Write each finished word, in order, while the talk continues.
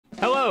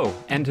Hello,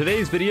 and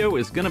today's video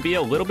is gonna be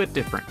a little bit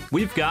different.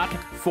 We've got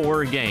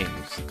 4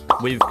 games.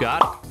 We've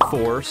got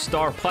 4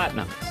 Star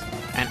Platinums,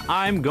 and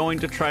I'm going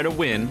to try to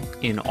win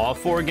in all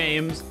 4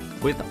 games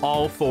with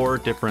all 4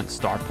 different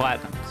Star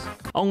Platinums.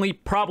 Only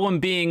problem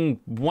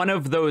being, one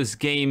of those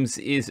games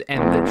is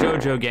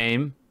NTJJG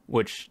game,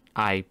 which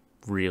I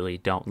really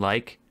don't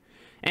like,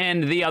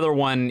 and the other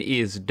one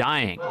is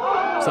dying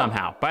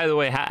somehow. By the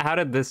way, how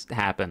did this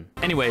happen?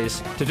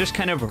 Anyways, to just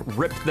kind of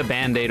rip the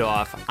band-aid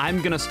off,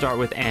 I'm gonna start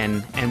with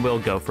N, and we'll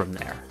go from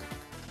there.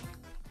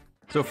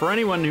 So for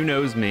anyone who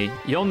knows me,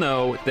 you'll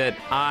know that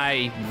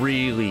I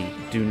really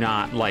do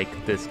not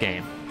like this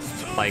game.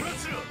 Like,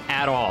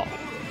 at all.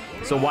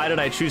 So why did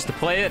I choose to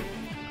play it?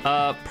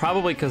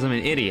 Probably because I'm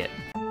an idiot.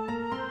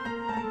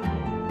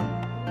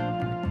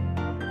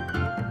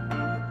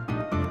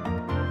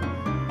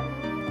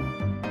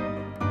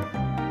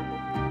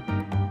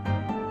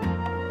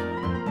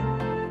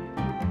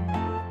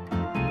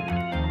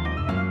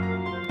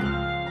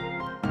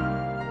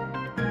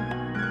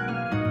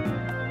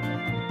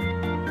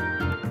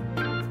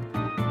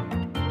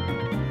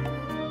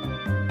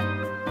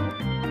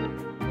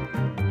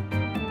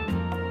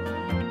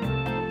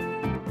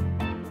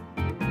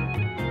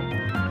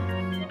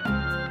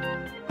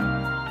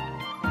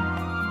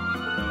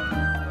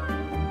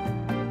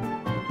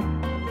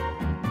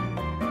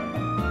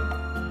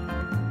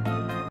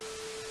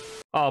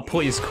 Oh,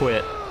 please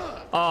quit.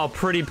 Oh,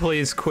 pretty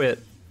please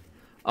quit.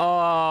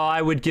 Oh,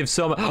 I would give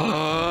so much.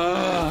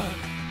 Oh,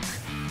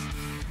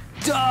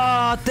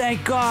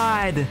 thank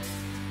God.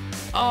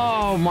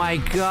 Oh my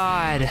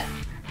God.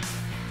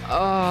 Oh,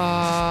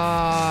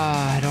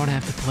 I don't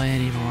have to play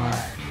anymore.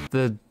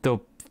 The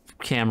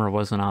camera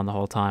wasn't on the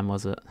whole time,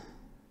 was it?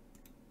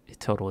 It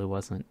totally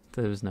wasn't.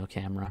 There was no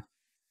camera.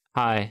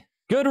 Hi.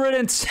 Good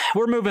riddance.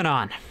 We're moving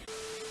on.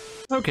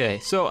 Okay,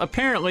 so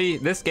apparently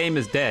this game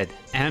is dead,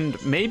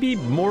 and maybe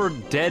more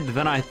dead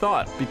than I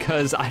thought,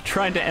 because I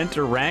tried to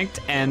enter ranked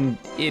and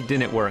it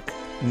didn't work.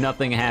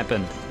 Nothing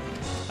happened.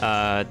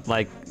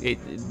 Like, it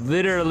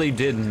literally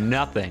did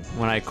nothing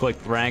when I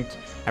clicked ranked.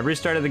 I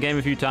restarted the game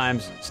a few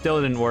times,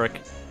 still didn't work.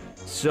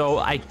 So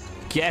I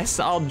guess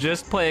I'll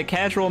just play a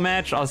casual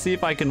match. I'll see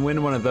if I can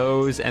win one of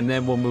those, and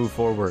then we'll move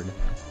forward.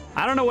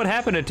 I don't know what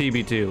happened to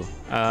TB2.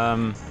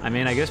 I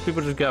mean, I guess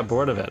people just got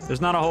bored of it. There's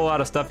not a whole lot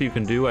of stuff you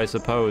can do, I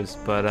suppose,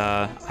 but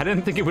I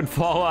didn't think it would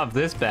fall off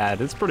this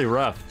bad. It's pretty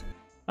rough.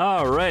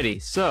 Alrighty,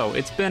 so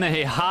it's been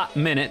a hot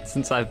minute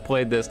since I've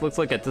played this. Looks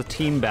like it's a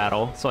team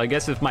battle, so I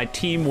guess if my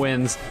team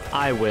wins,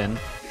 I win.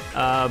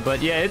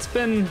 But yeah, it's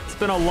been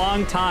a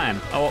long time.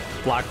 Oh,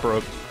 block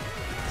broke.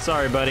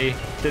 Sorry, buddy.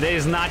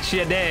 Today's not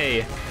your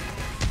day.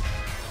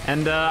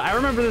 And I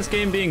remember this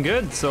game being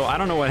good, so I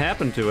don't know what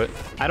happened to it.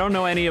 I don't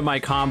know any of my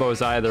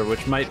combos either,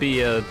 which might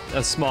be a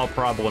small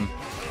problem.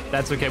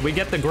 That's okay. We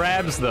get the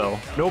grabs, though.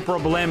 No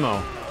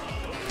problemo.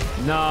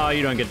 No,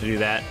 you don't get to do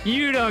that.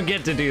 You don't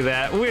get to do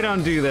that. We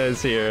don't do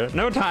those here.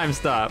 No time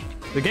stop.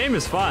 The game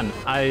is fun.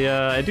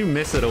 I do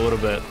miss it a little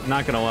bit,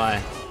 not gonna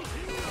lie.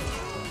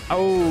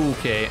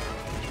 Okay.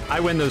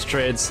 I win those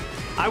trades.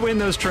 I win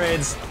those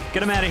trades.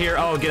 Get him out of here.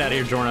 Oh, get out of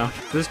here, Jorno.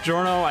 This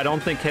Jorno, I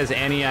don't think has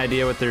any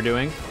idea what they're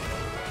doing.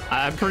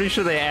 I'm pretty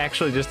sure they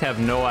actually just have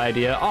no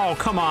idea. Oh,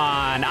 come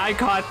on. I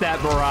caught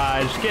that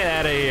barrage. Get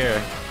out of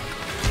here.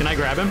 Can I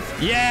grab him?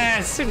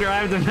 Yes!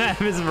 Grabbed him out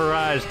of his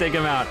barrage. Take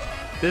him out.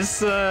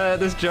 This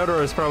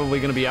Jotaro is probably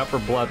going to be out for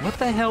blood. What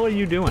the hell are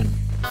you doing?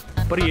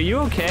 Buddy, are you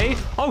okay?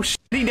 Oh, shit.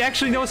 He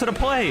actually knows how to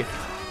play.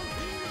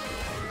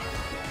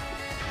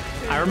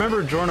 I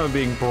remember Jorno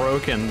being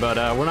broken, but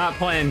we're not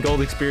playing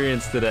Gold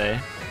Experience today.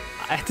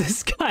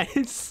 This guy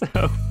is so...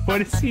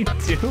 What is he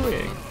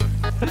doing?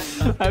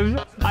 I'm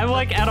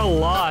like at a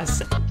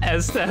loss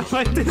as to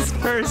what this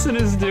person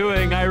is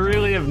doing. I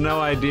really have no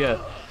idea.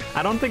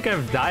 I don't think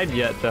I've died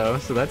yet though,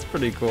 so that's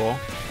pretty cool.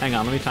 Hang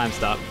on, let me time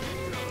stop.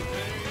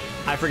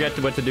 I forget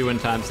what to do in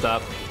time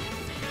stop.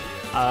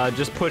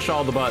 Just push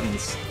all the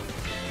buttons.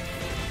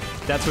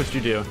 That's what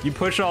you do. You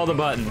push all the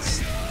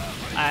buttons.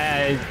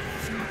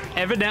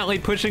 Evidently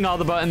pushing all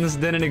the buttons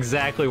didn't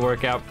exactly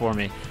work out for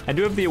me. I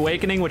do have the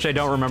Awakening, which I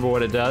don't remember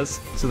what it does,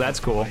 so that's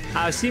cool.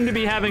 I seem to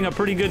be having a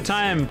pretty good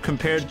time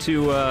compared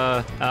to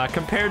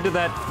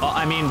that,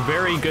 I mean,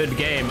 very good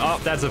game. Oh,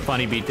 that's a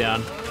funny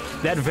beatdown.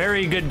 That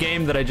very good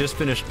game that I just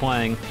finished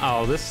playing.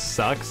 Oh, this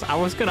sucks. I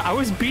was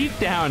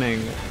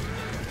beatdowning.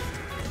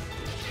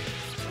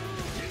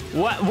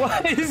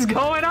 What is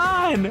going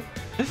on?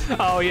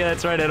 Oh yeah,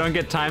 that's right. I don't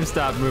get time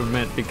stop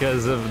movement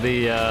because of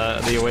the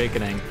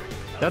Awakening.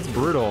 That's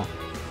brutal.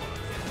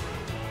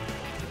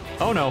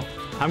 Oh no,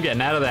 I'm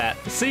getting out of that.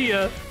 See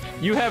ya.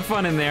 You have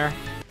fun in there.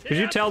 Could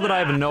you tell that I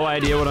have no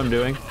idea what I'm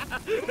doing?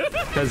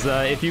 Because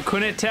if you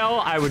couldn't tell,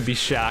 I would be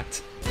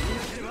shocked.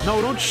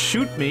 No, don't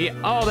shoot me.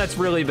 Oh, that's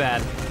really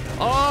bad.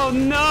 Oh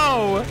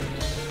no!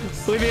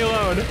 Leave me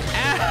alone.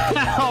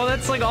 Ow,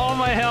 that's like all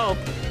my health.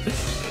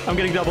 I'm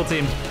getting double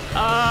teamed.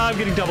 I'm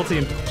getting double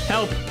teamed.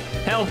 Help,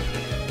 help.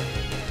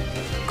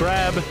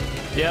 Grab.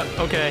 Yep,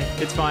 okay,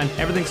 it's fine.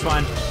 Everything's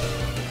fine.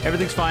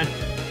 Everything's fine.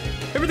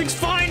 Everything's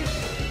fine!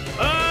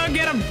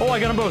 get him! Oh, I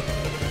got them both.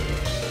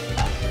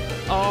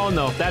 Oh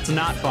no, that's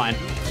not fine.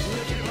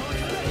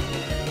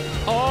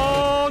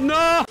 Oh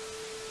no!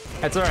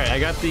 That's all right. I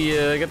got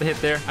the hit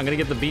there. I'm gonna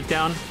get the beat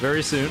down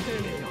very soon.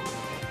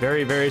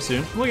 Very, very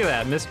soon. Look at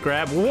that, missed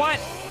grab. What?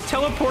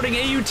 Teleporting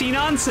AUT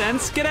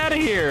nonsense? Get out of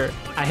here!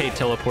 I hate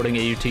teleporting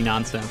AUT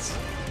nonsense.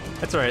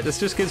 That's all right. This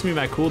just gives me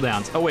my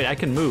cooldowns. Oh wait, I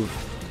can move.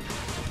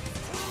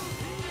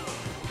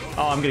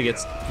 Oh, I'm gonna get.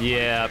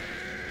 Yeah.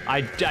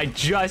 I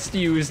just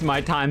used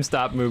my time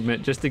stop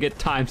movement just to get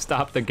time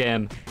stopped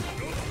again.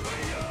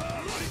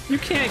 You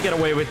can't get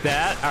away with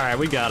that. All right,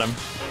 we got him.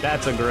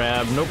 That's a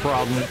grab, no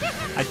problem.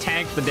 I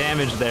tanked the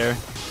damage there.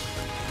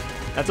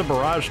 That's a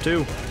barrage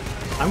too.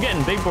 I'm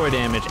getting big boy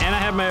damage, and I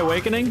have my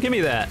awakening. Give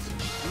me that.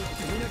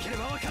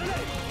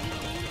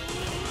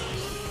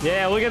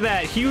 Yeah, look at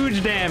that,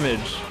 huge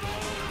damage.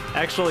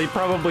 Actually,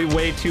 probably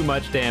way too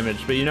much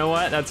damage, but you know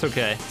what? That's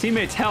okay.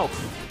 Teammates, help.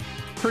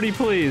 Pretty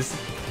please.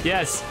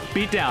 Yes,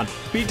 beat down,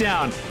 beat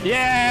down.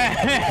 Yeah,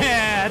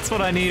 that's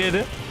what I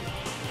needed.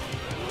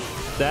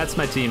 That's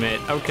my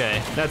teammate.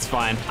 Okay, that's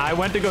fine. I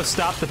went to go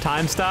stop the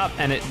time stop,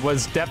 and it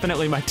was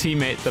definitely my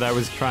teammate that I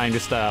was trying to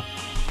stop.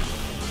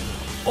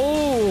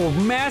 Oh,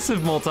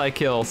 massive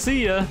multi-kill.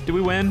 See ya. Did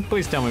we win?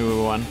 Please tell me we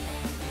won.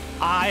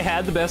 I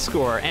had the best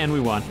score, and we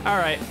won. All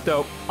right,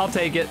 dope. I'll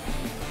take it.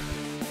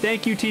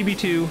 Thank you,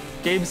 TB2.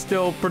 Game's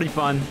still pretty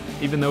fun,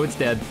 even though it's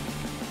dead.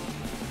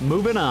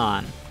 Moving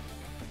on.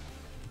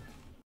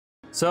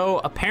 So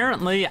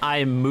apparently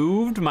I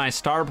moved my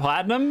Star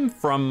Platinum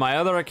from my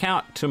other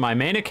account to my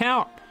main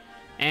account,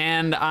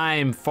 and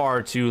I'm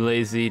far too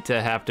lazy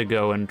to have to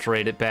go and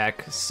trade it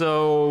back.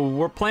 So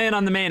we're playing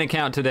on the main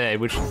account today,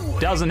 which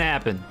doesn't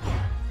happen,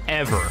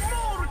 ever.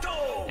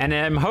 And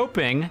I'm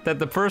hoping that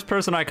the first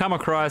person I come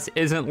across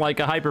isn't like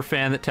a hyper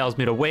fan that tells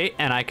me to wait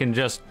and I can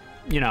just,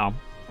 you know,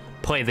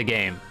 play the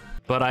game.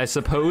 But I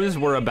suppose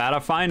we're about to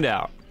find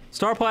out.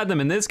 Star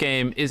Platinum in this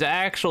game is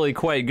actually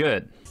quite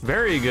good.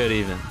 Very good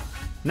even.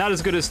 Not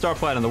as good as Star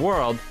Platinum in the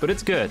world, but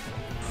it's good.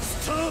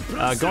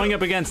 Going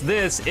up against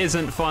this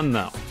isn't fun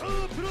though.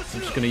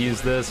 I'm just gonna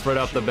use this right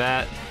off the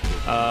bat.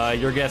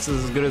 Your guess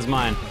is as good as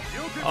mine.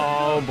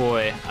 Oh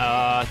boy,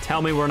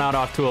 tell me we're not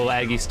off to a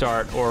laggy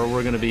start or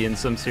we're gonna be in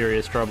some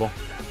serious trouble.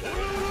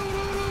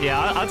 Yeah,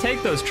 I'll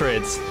take those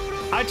trades.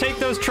 I take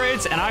those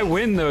trades and I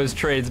win those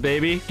trades,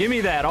 baby. Give me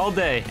that all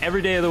day,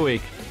 every day of the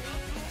week.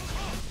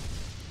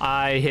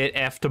 I hit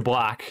F to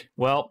block.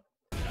 Well,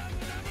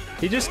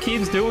 he just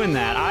keeps doing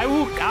that.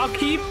 I'll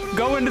keep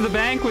going to the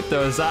bank with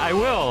those. I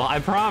will, I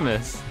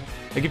promise.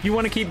 Like if you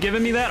want to keep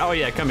giving me that, oh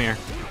yeah, come here.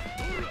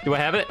 Do I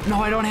have it? No,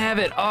 I don't have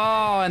it.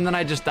 Oh, and then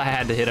I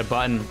had to hit a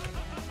button.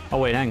 Oh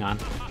wait, hang on.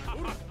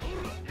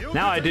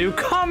 Now I do.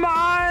 Come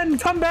on,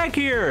 come back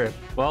here.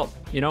 Well,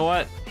 you know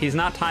what? He's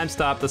not time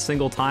stopped a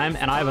single time,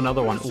 and I have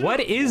another one. What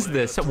is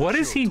this? What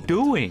is he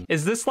doing?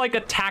 Is this like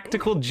a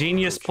tactical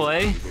genius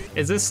play?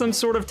 Is this some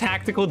sort of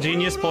tactical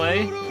genius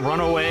play? Run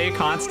away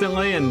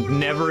constantly and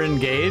never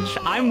engage?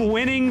 I'm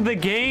winning the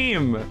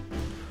game.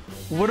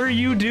 What are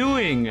you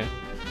doing?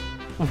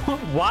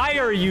 Why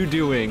are you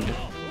doing?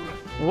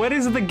 What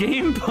is the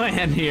game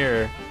plan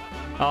here?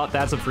 Oh,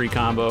 that's a free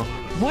combo.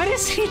 What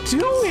is he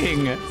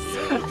doing?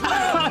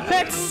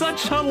 That's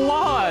such a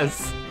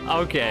loss.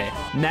 Okay,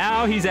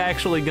 now he's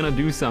actually gonna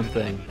do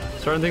something.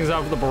 Starting things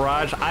off with a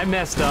barrage. I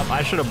messed up,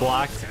 I should have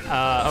blocked.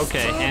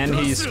 Okay, and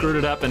he screwed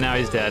it up and now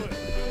he's dead.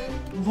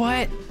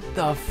 What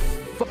the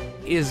f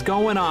is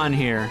going on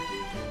here?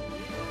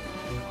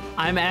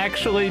 I'm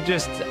actually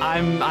just,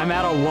 I'm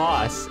at a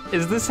loss.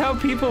 Is this how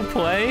people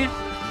play?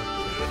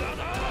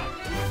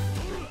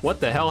 What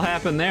the hell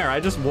happened there? I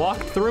just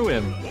walked through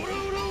him.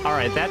 All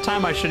right, that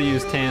time I should have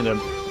used tandem.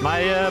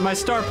 My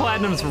Star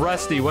Platinum's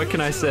rusty, what can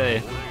I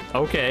say?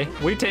 Okay,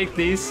 we take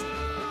these.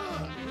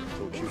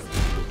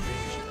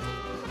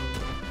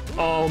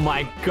 Oh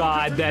my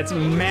god, that's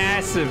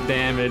massive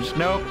damage.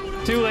 Nope,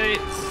 too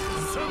late.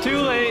 Too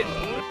late.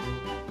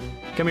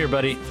 Come here,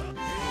 buddy.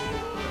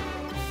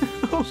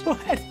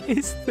 What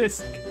is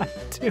this guy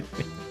doing?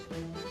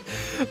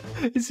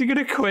 Is he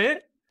gonna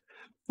quit?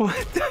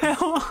 What the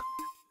hell?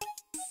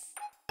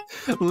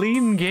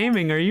 Lean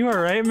Gaming, are you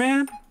alright,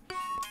 man?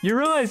 You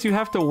realize you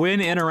have to win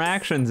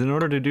interactions in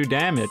order to do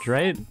damage,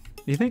 right?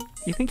 You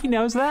think he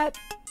knows that?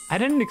 I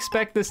didn't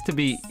expect this to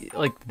be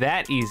like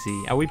that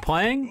easy. Are we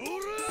playing?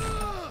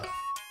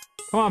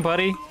 Come on,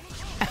 buddy.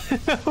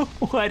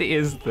 What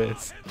is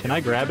this? Can I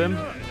grab him?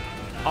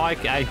 Oh,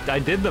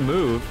 I did the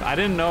move. I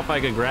didn't know if I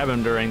could grab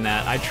him during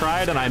that. I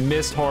tried and I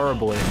missed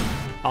horribly.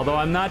 Although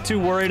I'm not too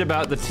worried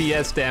about the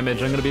TS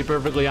damage, I'm gonna be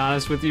perfectly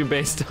honest with you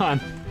based on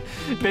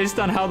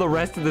how the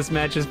rest of this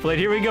match is played.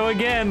 Here we go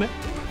again.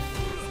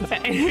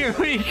 Here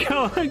we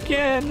go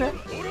again.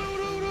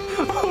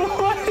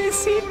 What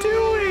is he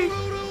doing?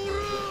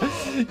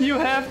 You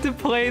have to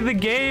play the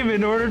game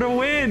in order to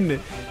win.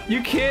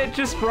 You can't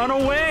just run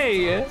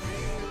away.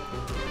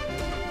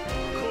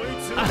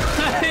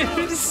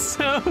 I'm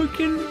so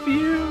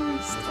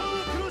confused.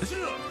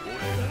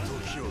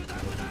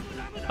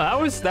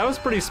 That was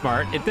pretty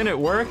smart. It didn't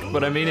work,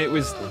 but I mean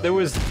there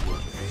was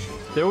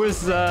There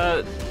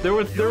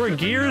were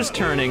gears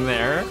turning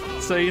there,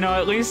 so you know,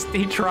 at least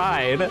he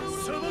tried.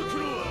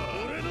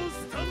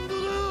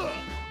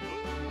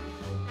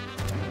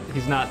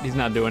 He's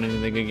not doing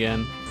anything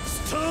again.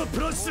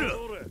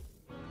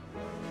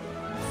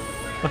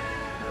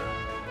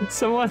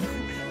 Someone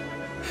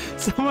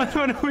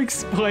want to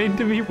explain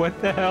to me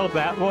what the hell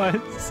that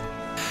was?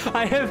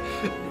 I have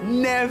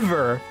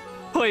never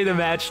played a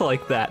match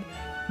like that.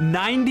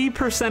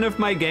 90% of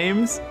my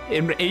games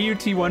in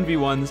AUT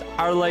 1v1s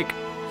are like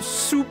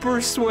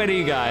super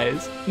sweaty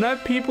guys,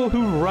 not people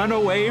who run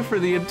away for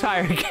the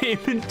entire game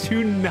and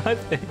do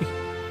nothing.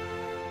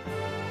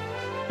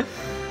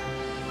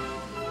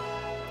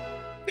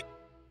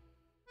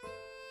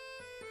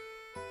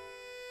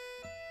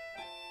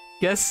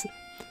 Guess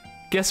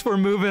we're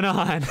moving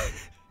on.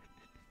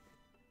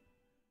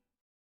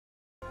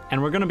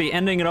 And we're gonna be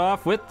ending it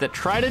off with the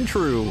tried and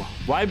true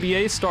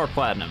YBA Star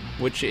Platinum,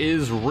 which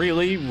is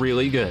really,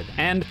 really good,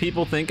 and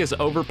people think is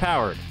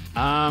overpowered.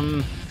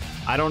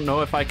 I don't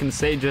know if I can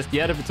say just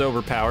yet if it's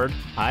overpowered.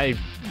 I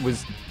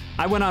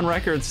went on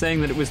record saying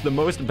that it was the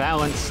most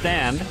balanced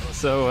stand,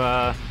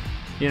 so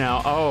you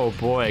know, oh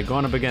boy,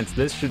 going up against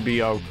this should be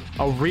a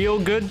real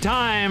good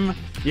time.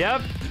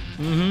 Yep,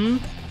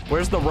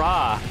 Where's the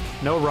raw?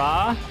 No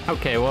raw?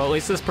 Okay, well, at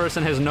least this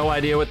person has no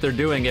idea what they're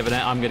doing,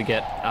 evidently. I'm gonna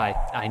get,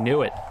 I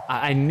knew it.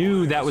 I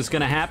knew that was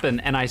gonna happen,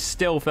 and I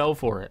still fell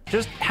for it.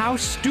 Just how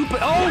stupid,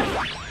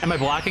 oh! Am I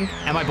blocking?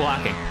 Am I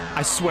blocking?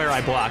 I swear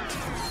I blocked.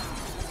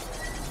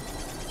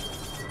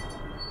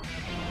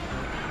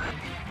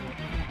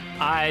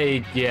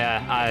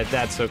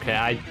 That's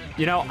okay.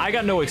 You know, I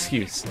got no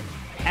excuse.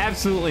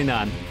 Absolutely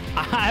none.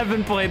 I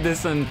haven't played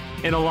this in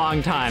a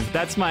long time.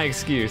 That's my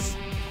excuse.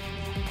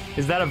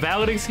 Is that a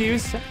valid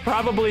excuse?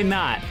 Probably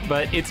not,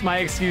 but it's my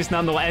excuse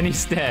nonetheless. And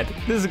instead,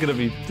 this is gonna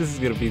be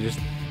just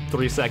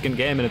 3-second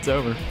game and it's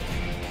over.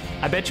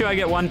 I bet you I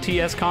get one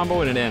TS combo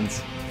and it ends.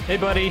 Hey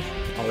buddy.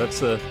 Oh,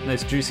 that's a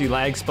nice juicy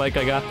lag spike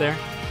I got there.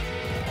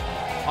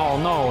 Oh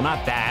no,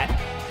 not that.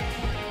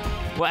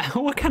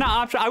 What kind of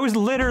option? I was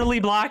literally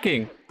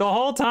blocking the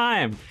whole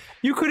time.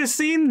 You could have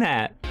seen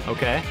that.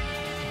 Okay.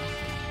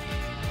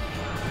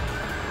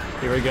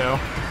 Here we go.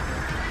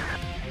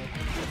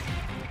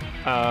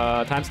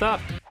 Time stop.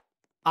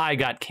 I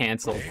got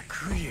canceled.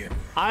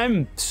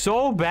 I'm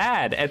so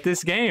bad at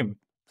this game.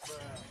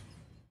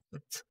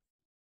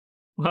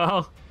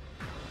 Well,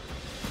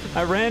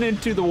 I ran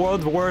into the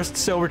world's worst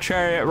Silver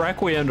Chariot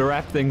Requiem to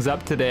wrap things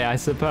up today, I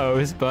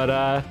suppose, but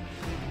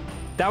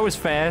that was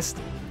fast,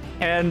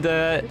 and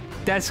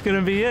that's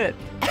gonna be it.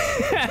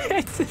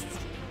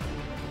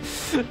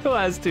 The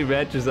last two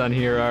matches on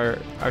here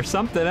are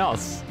something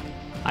else,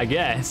 I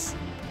guess.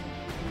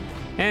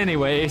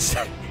 Anyways,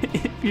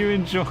 if you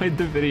enjoyed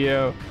the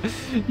video,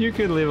 you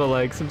could leave a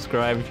like,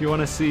 subscribe. If you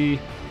want to see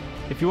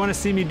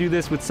me do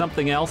this with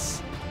something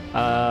else,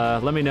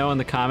 let me know in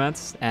the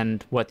comments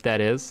and what that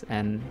is,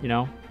 and you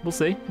know, we'll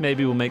see.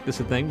 Maybe we'll make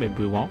this a thing, maybe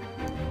we won't.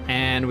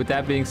 And with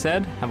that being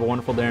said, have a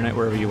wonderful day or night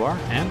wherever you are,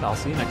 and I'll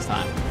see you next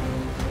time.